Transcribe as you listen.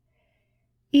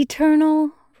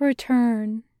Eternal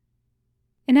Return,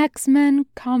 an X-Men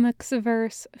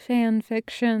Comics-verse fan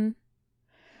fiction,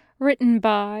 written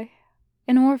by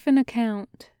An Orphan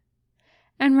Account,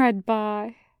 and read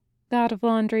by God of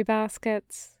Laundry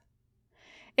Baskets.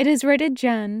 It is rated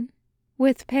Gen,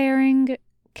 with pairing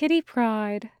Kitty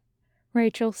Pryde,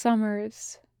 Rachel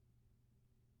Summers.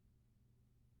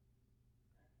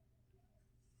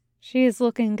 She is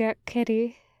looking at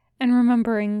Kitty and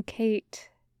remembering Kate.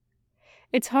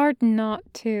 It's hard not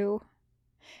to.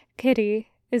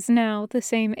 Kitty is now the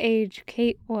same age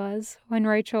Kate was when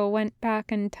Rachel went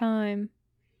back in time.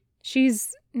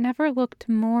 She's never looked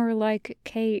more like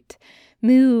Kate,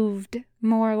 moved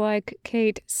more like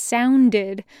Kate,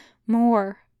 sounded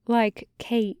more like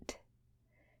Kate.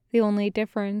 The only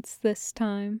difference this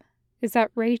time is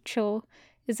that Rachel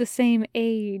is the same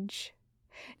age,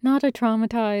 not a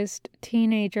traumatized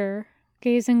teenager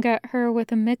gazing at her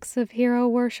with a mix of hero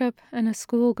worship and a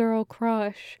schoolgirl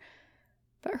crush,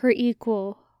 but her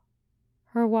equal,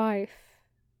 her wife.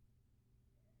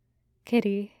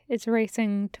 Kitty is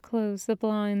racing to close the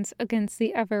blinds against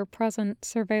the ever-present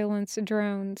surveillance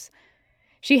drones.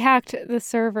 She hacked the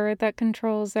server that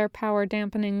controls their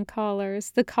power-dampening collars,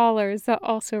 the collars that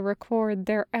also record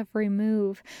their every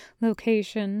move,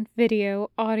 location,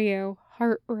 video, audio,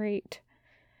 heart rate.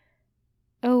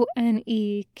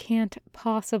 ONE can't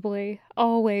possibly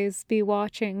always be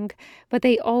watching, but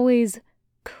they always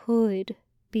could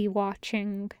be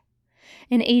watching.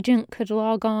 An agent could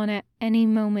log on at any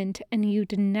moment and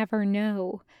you'd never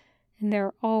know, and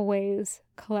they're always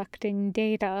collecting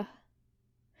data.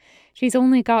 She's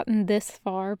only gotten this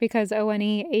far because ONE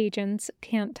agents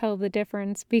can't tell the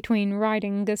difference between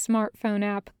writing a smartphone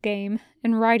app game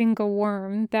and writing a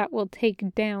worm that will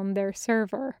take down their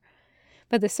server.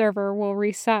 But the server will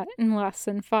reset in less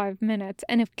than 5 minutes,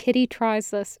 and if Kitty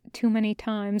tries this too many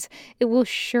times, it will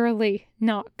surely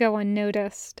not go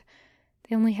unnoticed.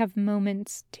 They only have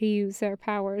moments to use their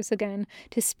powers again,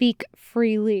 to speak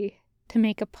freely, to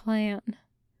make a plan.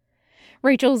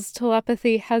 Rachel's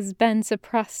telepathy has been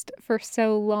suppressed for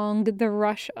so long the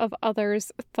rush of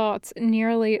others' thoughts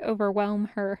nearly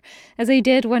overwhelm her, as they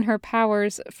did when her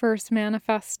powers first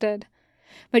manifested.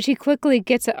 But she quickly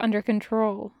gets it under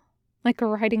control. Like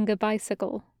riding a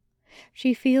bicycle.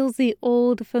 She feels the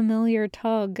old familiar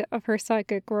tug of her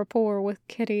psychic rapport with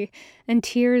Kitty, and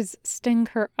tears sting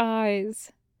her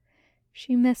eyes.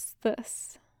 She missed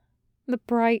this, the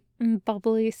bright and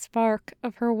bubbly spark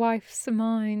of her wife's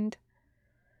mind.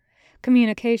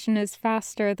 Communication is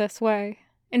faster this way,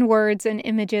 in words and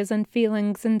images and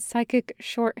feelings and psychic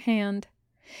shorthand.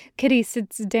 Kitty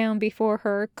sits down before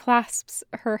her, clasps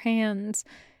her hands.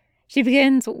 She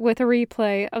begins with a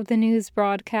replay of the news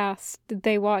broadcast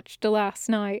they watched last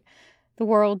night. The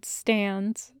world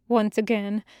stands, once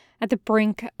again, at the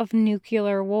brink of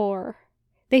nuclear war.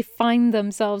 They find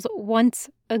themselves once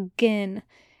again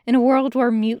in a world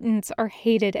where mutants are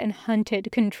hated and hunted,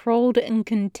 controlled and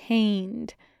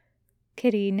contained.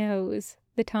 Kitty knows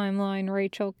the timeline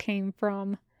Rachel came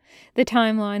from, the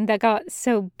timeline that got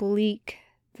so bleak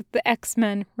that the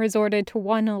X-Men resorted to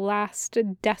one last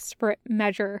desperate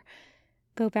measure: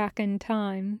 go back in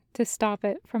time to stop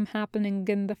it from happening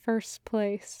in the first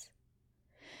place.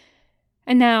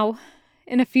 And now,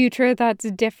 in a future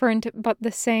that's different but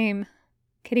the same,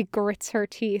 Kitty grits her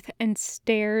teeth and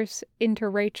stares into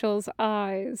Rachel's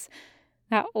eyes,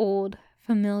 that old,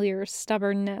 familiar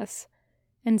stubbornness,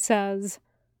 and says,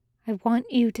 "I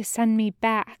want you to send me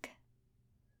back."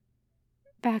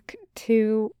 Back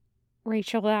to...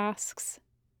 Rachel asks.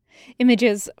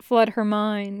 Images flood her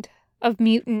mind, of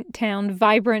Mutant Town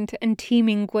vibrant and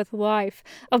teeming with life,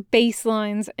 of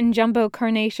baselines and jumbo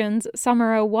carnations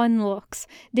Summer 01 looks,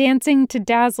 dancing to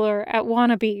Dazzler at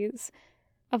Wannabe's,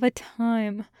 of a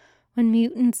time when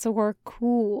mutants were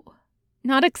cool,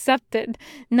 not accepted,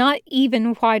 not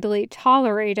even widely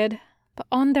tolerated, but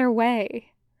on their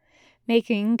way,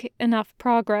 making enough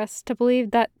progress to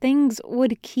believe that things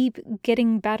would keep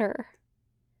getting better.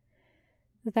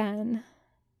 Then,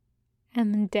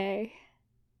 M-Day.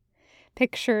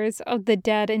 Pictures of the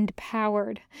dead and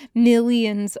devoured,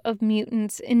 millions of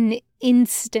mutants in an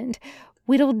instant,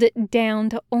 whittled down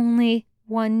to only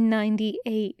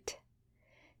 198.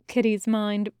 Kitty's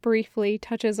mind briefly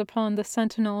touches upon the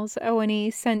Sentinels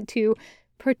ONE sent to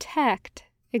protect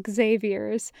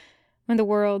Xavier's when the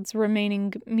world's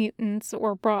remaining mutants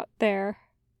were brought there.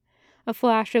 A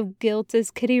flash of guilt as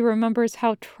Kitty remembers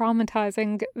how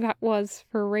traumatizing that was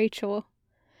for Rachel.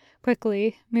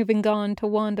 Quickly moving on to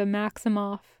Wanda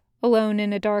Maximoff, alone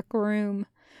in a dark room,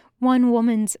 one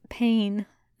woman's pain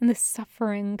and the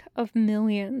suffering of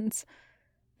millions.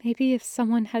 Maybe if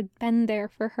someone had been there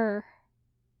for her.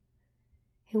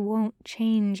 It won't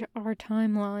change our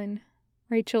timeline,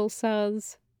 Rachel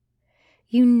says.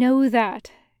 You know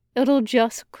that. It'll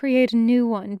just create a new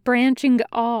one, branching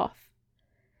off.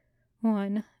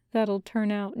 One that'll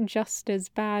turn out just as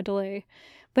badly,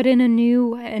 but in a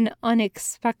new and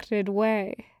unexpected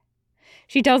way.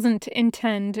 She doesn't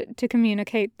intend to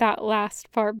communicate that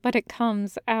last part, but it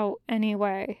comes out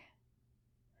anyway.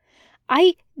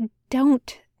 I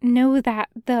don't know that,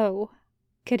 though,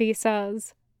 Kitty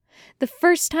says. The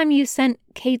first time you sent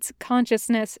Kate's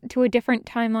consciousness to a different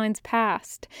timeline's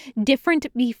past, different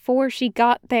before she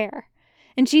got there,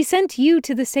 and she sent you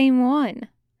to the same one.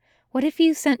 What if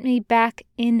you sent me back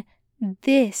in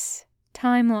this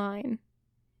timeline?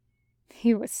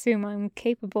 You assume I'm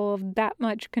capable of that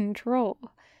much control,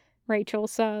 Rachel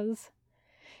says.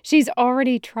 She's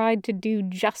already tried to do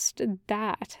just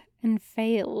that and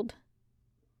failed.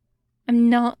 I'm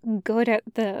not good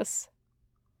at this.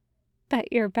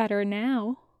 Bet you're better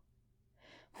now.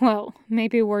 Well,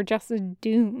 maybe we're just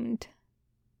doomed.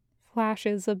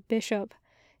 Flashes of Bishop,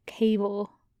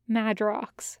 Cable,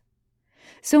 Madrox.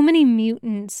 So many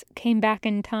mutants came back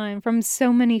in time from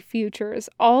so many futures,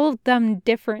 all of them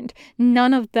different,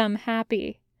 none of them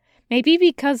happy. Maybe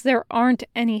because there aren't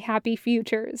any happy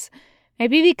futures.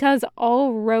 Maybe because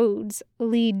all roads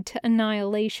lead to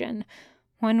annihilation,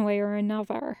 one way or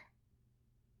another.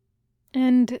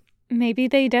 And maybe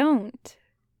they don't,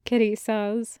 Kitty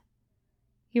says.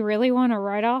 You really want to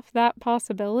write off that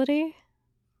possibility?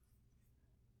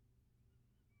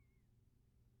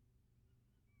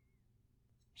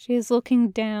 She is looking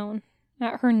down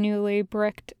at her newly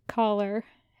bricked collar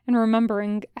and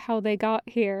remembering how they got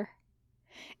here.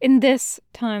 In this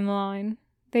timeline,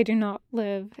 they do not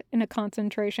live in a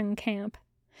concentration camp.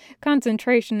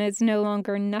 Concentration is no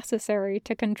longer necessary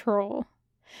to control.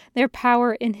 Their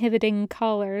power-inhibiting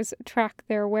collars track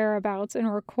their whereabouts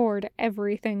and record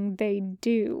everything they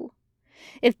do.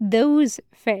 If those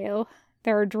fail,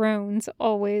 there are drones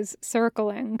always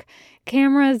circling,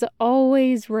 cameras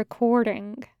always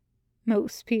recording.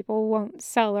 Most people won't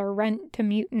sell or rent to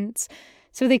mutants,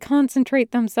 so they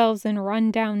concentrate themselves in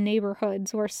run-down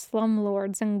neighborhoods where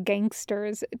slumlords and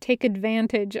gangsters take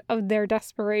advantage of their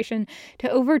desperation to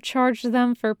overcharge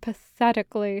them for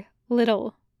pathetically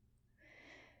little.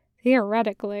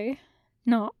 Theoretically,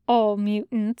 not all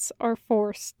mutants are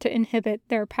forced to inhibit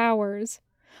their powers,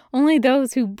 only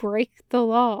those who break the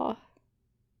law.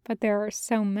 But there are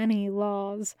so many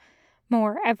laws,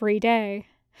 more every day,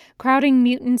 crowding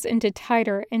mutants into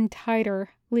tighter and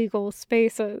tighter legal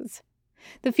spaces.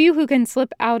 The few who can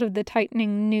slip out of the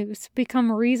tightening noose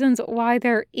become reasons why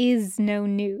there is no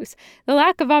noose. The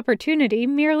lack of opportunity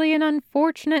merely an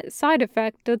unfortunate side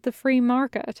effect of the free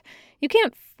market. You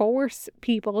can't force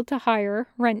people to hire,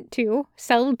 rent to,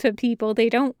 sell to people they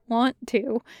don't want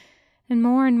to. And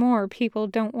more people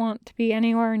don't want to be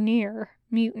anywhere near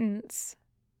mutants.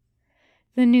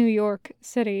 The New York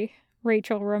City,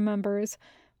 Rachel remembers,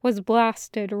 was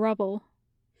blasted rubble.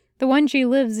 The one she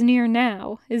lives near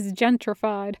now is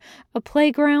gentrified, a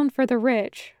playground for the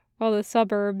rich, while the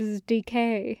suburbs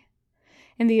decay.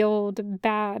 In the old,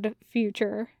 bad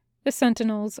future, the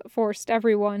Sentinels forced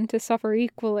everyone to suffer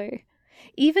equally.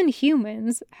 Even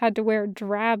humans had to wear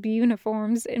drab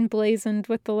uniforms emblazoned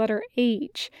with the letter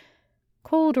H.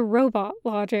 Cold robot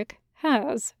logic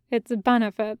has its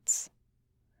benefits.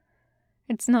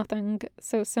 It's nothing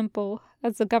so simple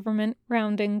as the government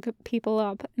rounding people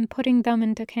up and putting them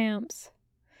into camps.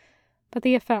 But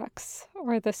the effects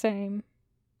are the same.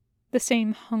 The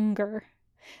same hunger.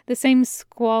 The same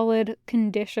squalid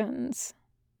conditions.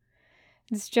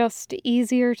 It's just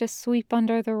easier to sweep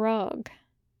under the rug.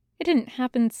 It didn't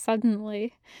happen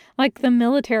suddenly, like the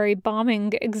military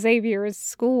bombing Xavier's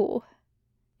school.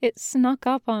 It snuck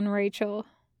up on Rachel.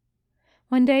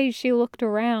 One day she looked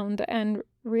around and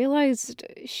realized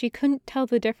she couldn't tell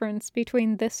the difference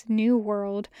between this new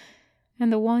world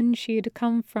and the one she'd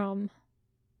come from.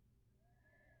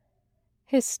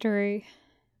 History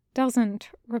doesn't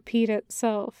repeat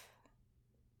itself,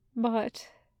 but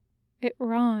it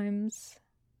rhymes.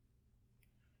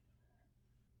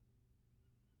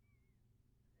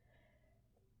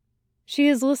 She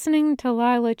is listening to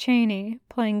Lila Cheney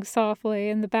playing softly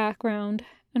in the background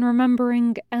and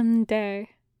remembering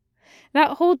M-Day.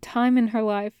 That whole time in her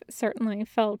life certainly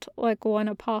felt like one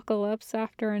apocalypse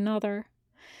after another.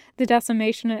 The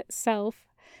decimation itself,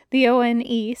 the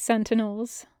ONE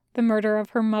Sentinels, the murder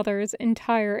of her mother's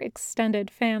entire extended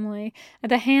family at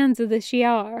the hands of the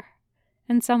Shi'ar,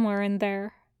 and somewhere in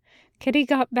there, Kitty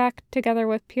got back together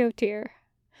with Pyotr.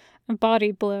 A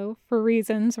body blow for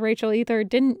reasons Rachel either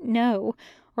didn't know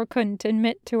or couldn't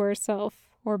admit to herself,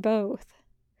 or both.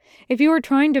 If you were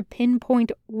trying to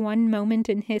pinpoint one moment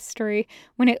in history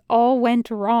when it all went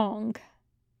wrong,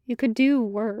 you could do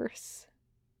worse.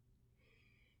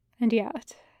 And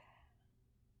yet,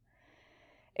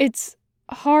 it's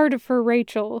hard for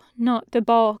Rachel not to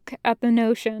balk at the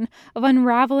notion of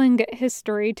unraveling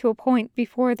history to a point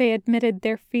before they admitted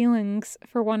their feelings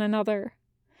for one another.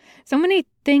 So many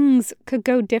things could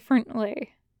go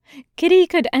differently. Kitty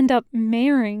could end up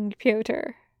marrying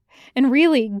Pyotr and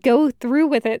really go through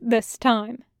with it this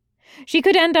time. She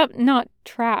could end up not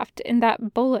trapped in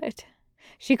that bullet.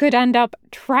 She could end up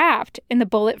trapped in the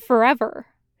bullet forever.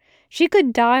 She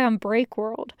could die on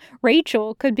Breakworld.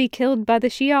 Rachel could be killed by the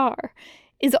Shi'ar.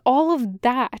 Is all of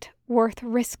that worth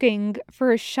risking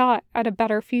for a shot at a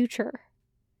better future?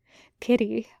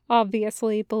 Kitty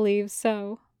obviously believes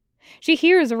so. She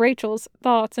hears Rachel's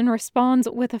thoughts and responds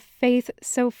with a faith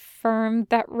so firm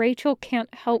that Rachel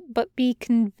can't help but be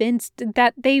convinced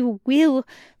that they will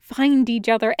find each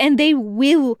other and they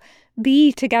will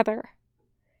be together.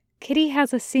 Kitty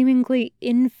has a seemingly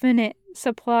infinite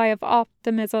supply of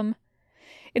optimism.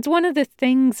 It's one of the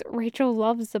things Rachel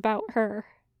loves about her.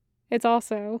 It's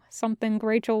also something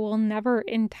Rachel will never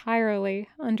entirely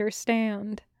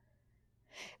understand.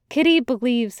 Kitty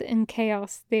believes in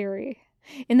chaos theory,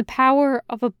 in the power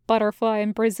of a butterfly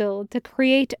in Brazil to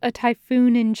create a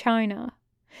typhoon in China.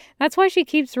 That's why she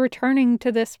keeps returning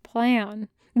to this plan,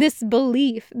 this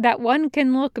belief that one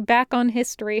can look back on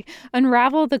history,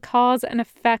 unravel the cause and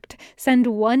effect, send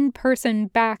one person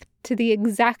back to the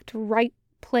exact right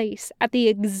place at the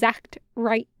exact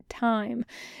right time,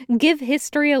 give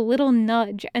history a little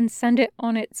nudge and send it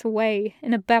on its way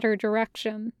in a better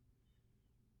direction.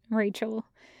 Rachel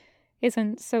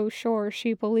isn't so sure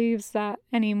she believes that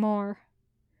anymore.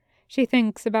 She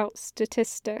thinks about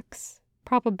statistics,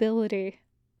 probability,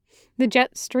 the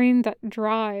jet stream that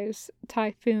drives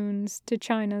typhoons to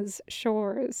China's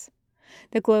shores,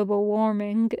 the global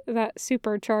warming that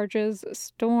supercharges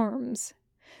storms,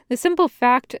 the simple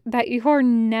fact that you're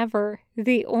never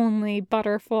the only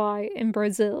butterfly in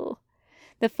Brazil,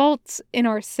 the faults in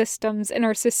our systems, in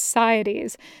our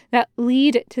societies that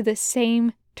lead to the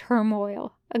same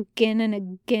turmoil again and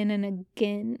again and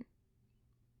again.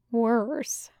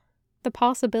 Worse, the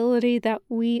possibility that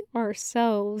we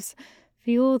ourselves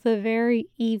fuel the very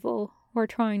evil we're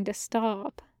trying to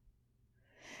stop.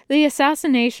 The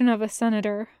assassination of a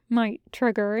senator might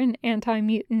trigger an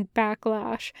anti-mutant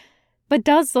backlash, but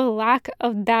does the lack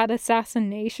of that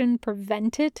assassination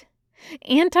prevent it?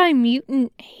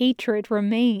 Anti-mutant hatred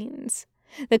remains.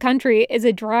 The country is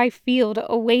a dry field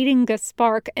awaiting a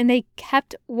spark, and they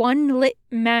kept one lit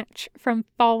match from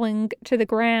falling to the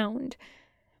ground.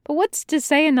 But what's to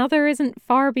say another isn't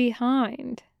far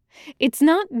behind? It's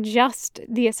not just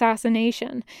the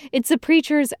assassination. It's the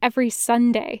preachers every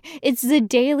Sunday. It's the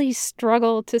daily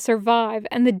struggle to survive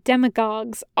and the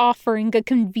demagogues offering a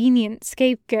convenient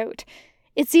scapegoat.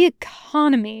 It's the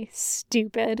economy,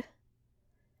 stupid.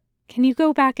 Can you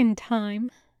go back in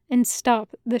time and stop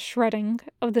the shredding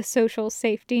of the social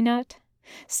safety net?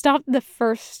 Stop the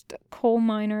first coal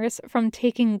miners from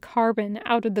taking carbon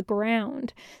out of the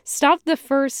ground. Stop the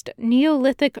first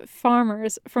Neolithic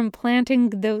farmers from planting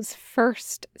those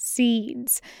first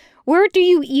seeds. Where do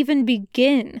you even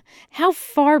begin? How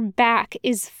far back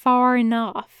is far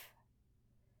enough?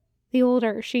 The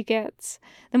older she gets,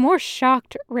 the more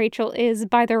shocked Rachel is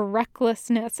by the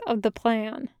recklessness of the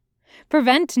plan.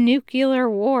 Prevent nuclear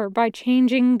war by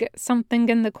changing something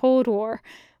in the Cold War,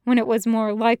 when it was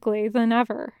more likely than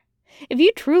ever. If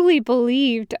you truly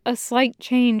believed a slight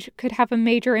change could have a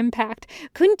major impact,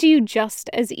 couldn't you just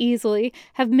as easily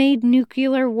have made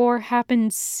nuclear war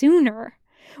happen sooner?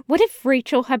 What if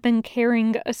Rachel had been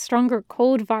carrying a stronger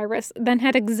cold virus than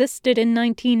had existed in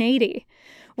 1980?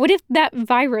 What if that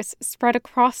virus spread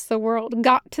across the world,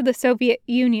 got to the Soviet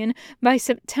Union by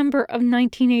September of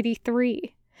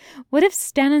 1983? What if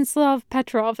Stanislav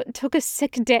Petrov took a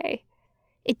sick day?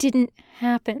 It didn't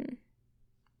happen,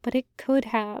 but it could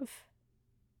have.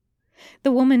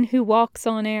 The woman who walks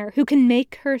on air, who can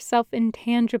make herself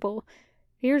intangible,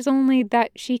 fears only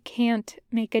that she can't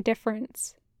make a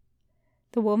difference.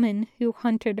 The woman who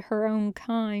hunted her own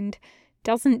kind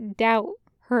doesn't doubt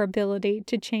her ability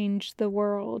to change the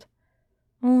world,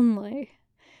 only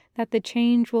that the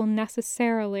change will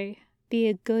necessarily be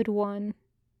a good one.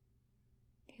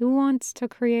 Who wants to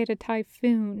create a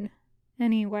typhoon,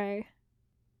 anyway?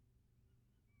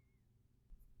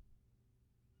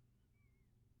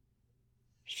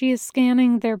 She is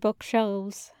scanning their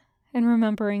bookshelves and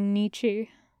remembering Nietzsche.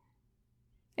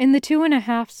 In the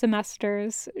 2.5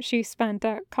 semesters she spent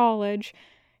at college,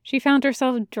 She found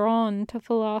herself drawn to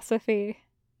philosophy,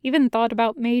 even thought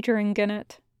about majoring in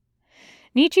it.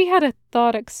 Nietzsche had a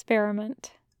thought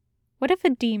experiment. What if a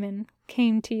demon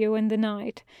came to you in the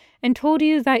night and told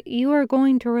you that you are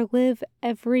going to relive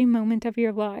every moment of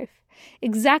your life,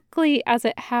 exactly as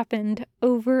it happened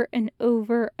over and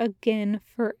over again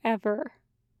forever?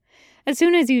 As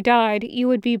soon as you died, you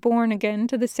would be born again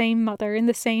to the same mother in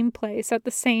the same place at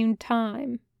the same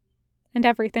time. And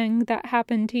everything that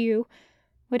happened to you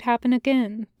would happen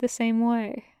again the same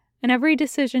way. And every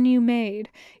decision you made,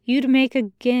 you'd make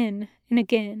again and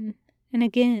again and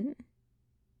again.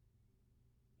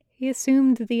 He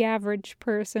assumed the average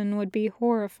person would be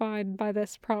horrified by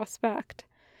this prospect.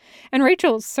 And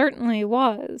Rachel certainly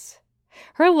was.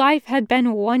 Her life had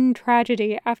been one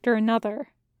tragedy after another.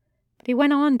 But he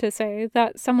went on to say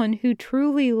that someone who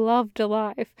truly loved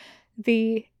life,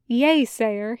 the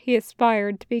yay-sayer he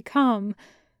aspired to become,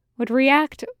 would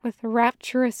react with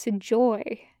rapturous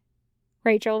joy.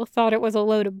 Rachel thought it was a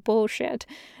load of bullshit.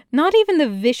 Not even the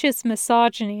vicious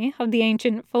misogyny of the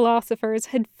ancient philosophers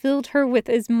had filled her with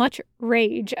as much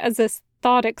rage as this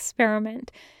thought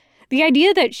experiment. The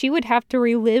idea that she would have to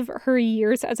relive her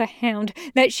years as a hound,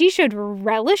 that she should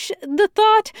relish the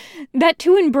thought, that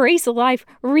to embrace life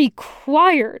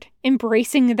required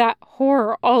embracing that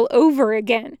horror all over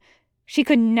again. She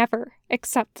could never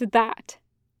accept that.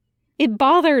 It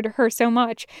bothered her so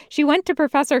much, she went to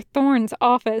Professor Thorne's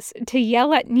office to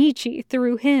yell at Nietzsche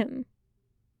through him.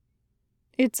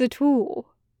 "It's a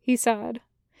tool," he said,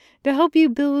 "to help you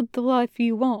build the life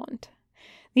you want.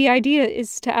 The idea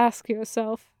is to ask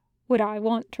yourself, would I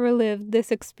want to relive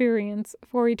this experience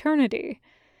for eternity?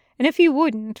 And if you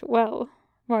wouldn't, well,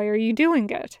 why are you doing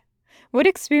it? What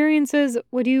experiences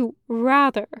would you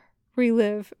rather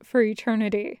relive for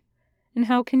eternity? And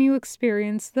how can you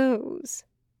experience those?"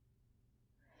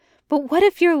 "But what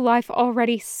if your life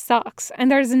already sucks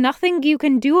and there's nothing you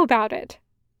can do about it?"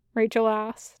 Rachel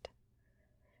asked.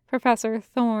 Professor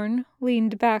Thorne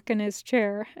leaned back in his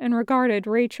chair and regarded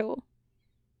Rachel.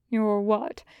 "You're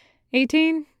what,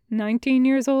 18, 19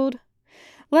 years old?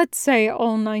 Let's say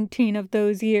all 19 of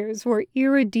those years were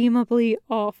irredeemably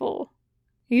awful.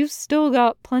 You've still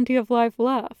got plenty of life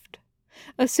left.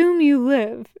 Assume you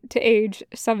live to age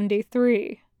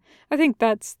 73. I think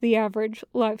that's the average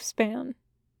lifespan.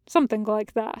 Something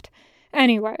like that.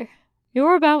 Anyway,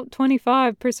 you're about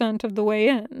 25% of the way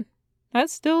in. That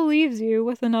still leaves you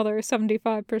with another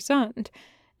 75%,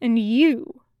 and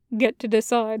you get to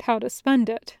decide how to spend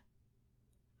it."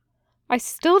 "I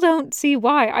still don't see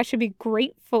why I should be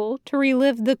grateful to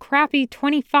relive the crappy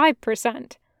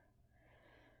 25%.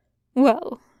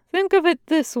 "Well, think of it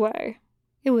this way.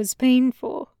 It was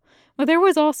painful, but there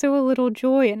was also a little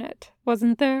joy in it,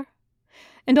 wasn't there?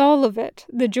 And all of it,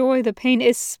 the joy, the pain,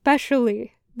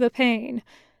 especially the pain,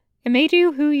 it made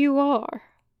you who you are.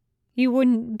 You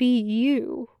wouldn't be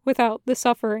you without the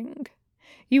suffering.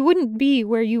 You wouldn't be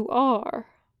where you are.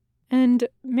 And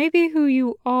maybe who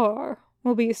you are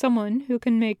will be someone who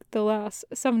can make the last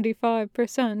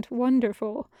 75%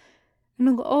 wonderful. And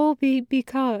it'll all be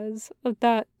because of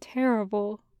that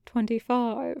terrible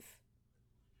 25.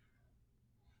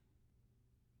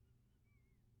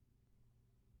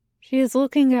 She is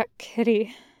looking at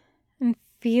Kitty and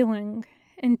feeling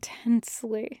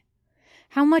intensely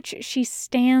how much she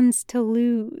stands to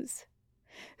lose.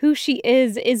 Who she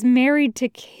is married to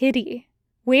Kitty.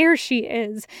 Where she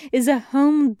is a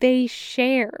home they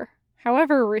share,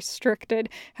 however restricted,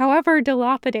 however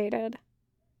dilapidated.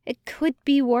 It could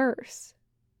be worse.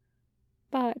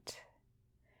 But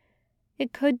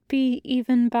it could be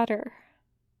even better.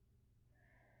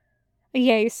 A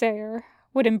yay-sayer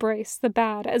would embrace the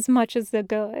bad as much as the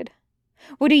good.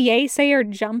 Would a yay-sayer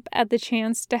jump at the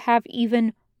chance to have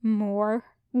even more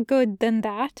good than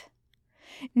that?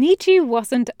 Nietzsche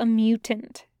wasn't a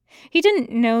mutant. He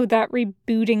didn't know that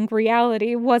rebooting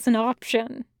reality was an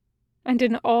option. And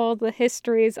in all the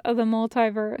histories of the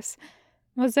multiverse,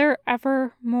 was there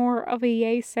ever more of a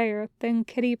yay-sayer than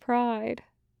Kitty Pryde?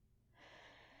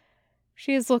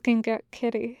 She is looking at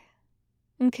Kitty,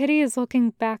 and Kitty is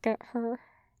looking back at her,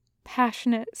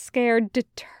 passionate, scared,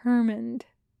 determined.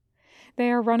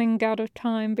 They are running out of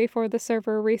time before the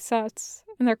server resets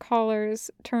and their collars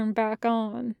turn back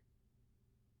on.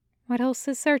 What else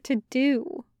is there to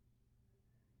do?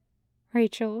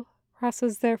 Rachel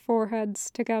presses their foreheads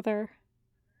together.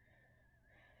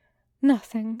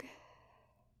 Nothing.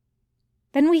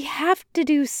 Then we have to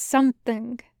do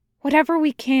something, whatever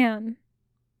we can.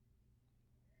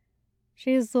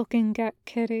 She is looking at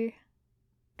Kitty,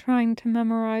 trying to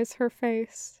memorize her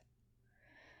face.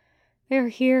 They are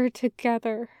here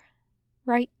together,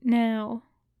 right now,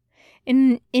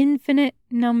 in an infinite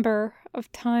number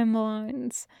of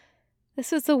timelines.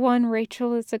 This is the one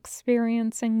Rachel is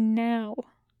experiencing now,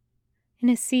 in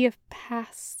a sea of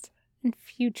past and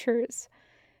futures.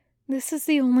 This is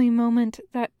the only moment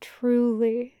that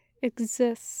truly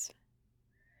exists.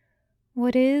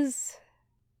 What is,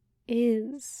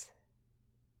 is.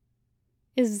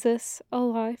 Is this a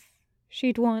life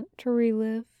she'd want to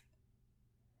relive?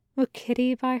 With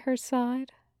Kitty by her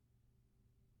side?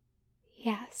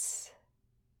 Yes.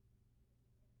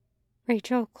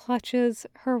 Rachel clutches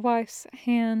her wife's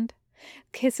hand,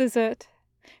 kisses it.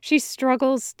 She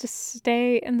struggles to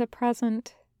stay in the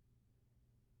present.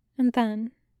 And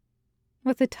then,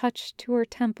 with a touch to her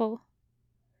temple,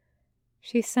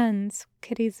 she sends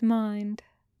Kitty's mind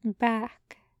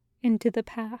back into the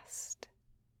past.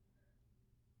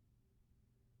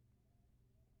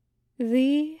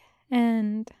 The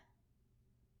end.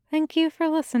 Thank you for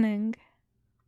listening.